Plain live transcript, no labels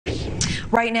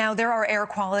Right now, there are air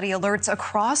quality alerts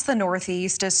across the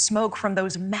Northeast as smoke from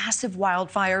those massive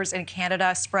wildfires in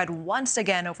Canada spread once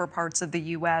again over parts of the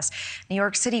U.S. New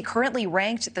York City currently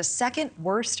ranked the second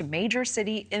worst major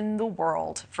city in the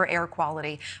world for air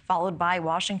quality, followed by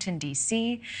Washington,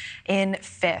 D.C. in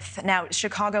fifth. Now,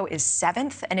 Chicago is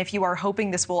seventh, and if you are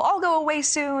hoping this will all go away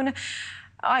soon,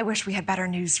 I wish we had better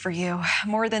news for you.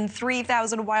 More than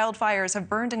 3,000 wildfires have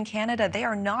burned in Canada. They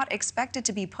are not expected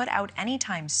to be put out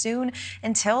anytime soon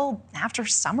until after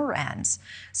summer ends.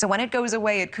 So when it goes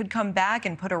away, it could come back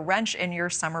and put a wrench in your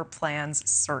summer plans,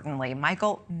 certainly.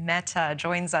 Michael Mehta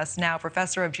joins us now,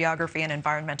 professor of geography and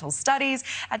environmental studies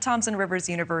at Thompson Rivers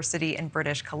University in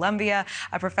British Columbia.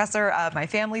 A professor, my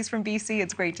family's from BC.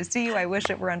 It's great to see you. I wish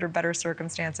it were under better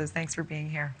circumstances. Thanks for being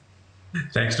here.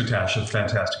 Thanks, Natasha.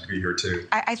 Fantastic to be here, too.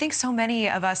 I think so many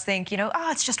of us think,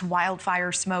 it's just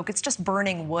wildfire smoke. It's just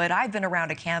burning wood. I've been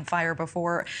around a campfire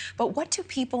before. But what do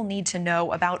people need to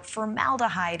know about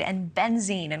formaldehyde and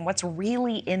benzene and what's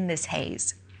really in this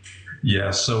haze?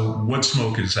 Yeah, so wood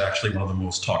smoke is actually one of the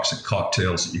most toxic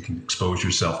cocktails that you can expose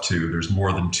yourself to. There's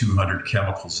more than 200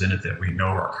 chemicals in it that we know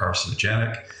are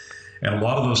carcinogenic. And a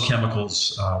lot of those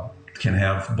chemicals can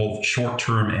have both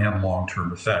short-term and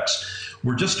long-term effects.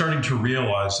 We're just starting to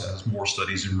realize, as more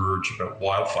studies emerge about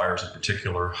wildfires in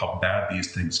particular, how bad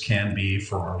these things can be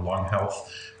for our lung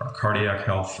health, our cardiac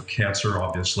health, for cancer,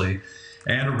 obviously,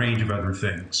 and a range of other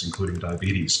things, including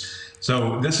diabetes.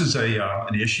 So this is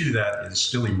an issue that is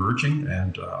still emerging,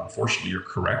 and unfortunately, you're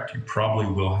correct. You probably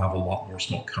will have a lot more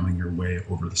smoke coming your way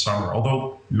over the summer,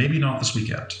 although maybe not this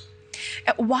weekend.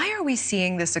 Why are we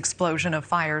seeing this explosion of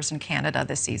fires in Canada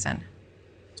this season?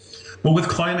 Well, with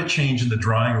climate change and the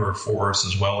drying of our forests,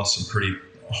 as well as some pretty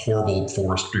horrible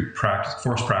forest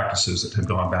practices that have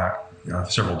gone back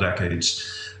several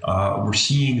decades, we're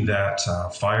seeing that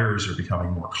fires are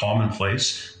becoming more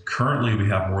commonplace. Currently, we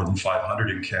have more than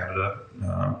 500 in Canada.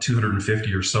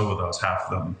 250 or so of those, half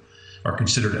of them, are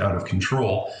considered out of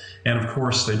control. And of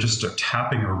course, they just are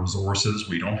tapping our resources.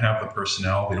 We don't have the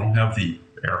personnel, we don't have the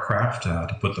aircraft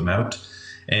to put them out.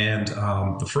 And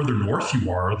the further north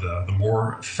you are, the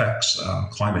more effects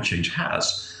climate change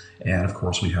has. And of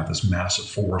course, we have this massive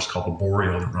forest called the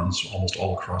boreal that runs almost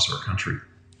all across our country.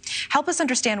 Help us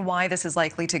understand why this is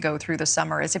likely to go through the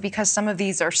summer. Is it because some of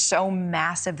these are so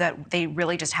massive that they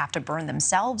really just have to burn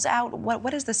themselves out?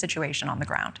 What is the situation on the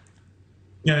ground?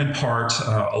 Yeah, in part,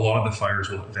 a lot of the fires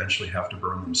will eventually have to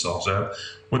burn themselves out.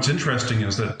 What's interesting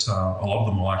is that a lot of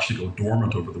them will actually go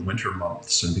dormant over the winter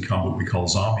months and become what we call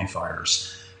zombie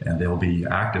fires. And they'll be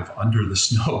active under the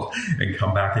snow and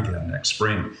come back again next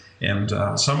spring. And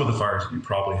some of the fires that we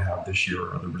probably have this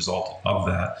year are the result of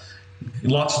that.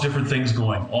 Lots of different things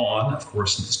going on. Of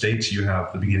course, in the States, you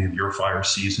have the beginning of your fire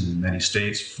season in many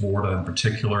states, Florida in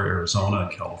particular, Arizona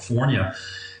and California.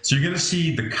 So you're going to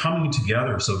see the coming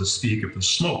together, so to speak, of the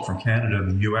smoke from Canada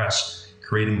and the U.S.,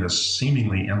 creating this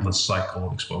seemingly endless cycle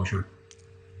of exposure.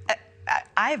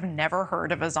 I've never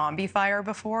heard of a zombie fire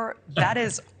before. That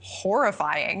is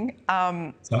horrifying.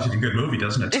 Sounds like a good movie,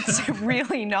 doesn't it? It's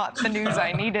really not the news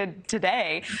I needed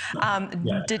today.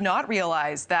 Did not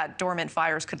realize that dormant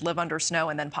fires could live under snow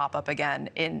and then pop up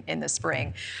again in the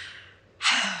spring.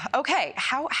 Okay,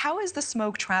 how is the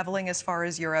smoke traveling as far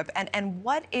as Europe? And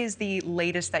what is the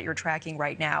latest that you're tracking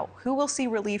right now? Who will see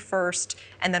relief first,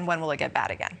 and then when will it get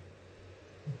bad again?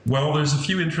 Well, there's a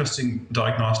few interesting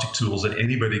diagnostic tools that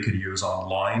anybody could use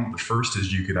online. The first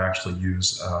is you could actually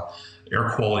use air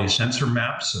quality sensor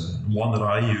maps. One that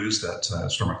I use that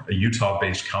is from a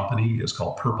Utah-based company is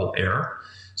called Purple Air.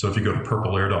 So if you go to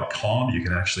purpleair.com, you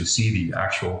can actually see the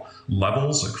actual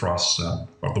levels across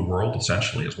the world,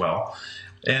 essentially, as well.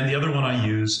 And the other one I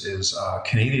use is a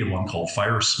Canadian one called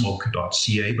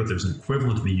firesmoke.ca, but there's an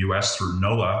equivalent in the US through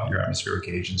NOAA, your atmospheric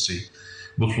agency,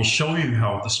 which will show you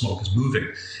how the smoke is moving.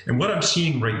 And what I'm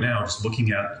seeing right now, just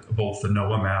looking at both the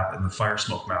NOAA map and the fire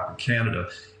smoke map in Canada,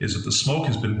 is that the smoke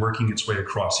has been working its way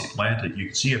across the Atlantic. You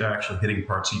can see it actually hitting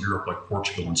parts of Europe like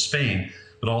Portugal and Spain,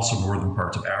 but also northern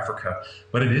parts of Africa.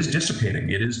 But it is dissipating,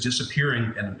 it is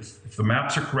disappearing, and if the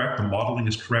maps are correct, the modeling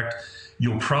is correct,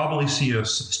 you'll probably see a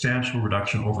substantial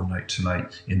reduction overnight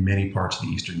tonight in many parts of the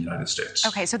eastern United States.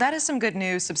 Okay, so that is some good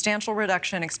news. Substantial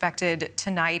reduction expected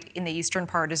tonight in the eastern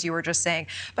part, as you were just saying.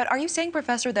 But are you saying,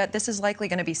 Professor, that this is likely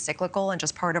going to be cyclical and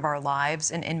just part of our lives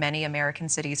in many American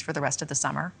cities for the rest of the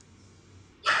summer?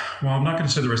 Well, I'm not going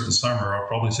to say the rest of the summer. I'll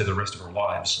probably say the rest of our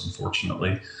lives,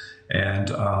 unfortunately. And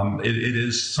it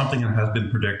is something that has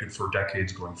been predicted for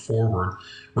decades going forward.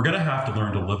 We're going to have to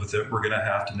learn to live with it. We're going to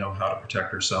have to know how to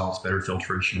protect ourselves, better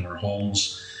filtration in our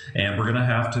homes, and we're going to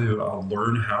have to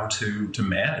learn how to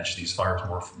manage these fires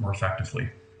more effectively.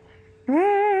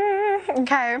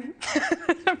 Okay.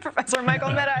 Professor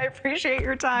Michael Mehta, I appreciate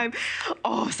your time.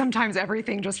 Oh, sometimes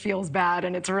everything just feels bad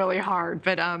and it's really hard.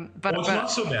 But Well, it's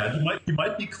not so bad. You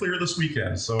might be clear this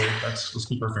weekend, so let's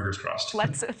keep our fingers crossed.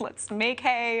 let's make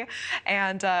hay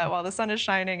and while the sun is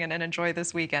shining and enjoy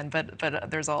this weekend. But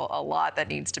there's a lot that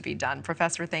needs to be done.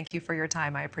 Professor, thank you for your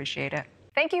time. I appreciate it.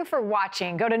 Thank you for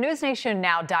watching. Go to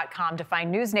newsnationnow.com to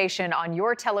find NewsNation on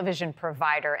your television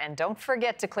provider. And don't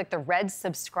forget to click the red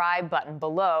subscribe button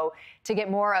below to get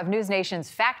more of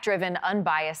NewsNation's fact-driven,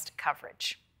 unbiased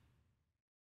coverage.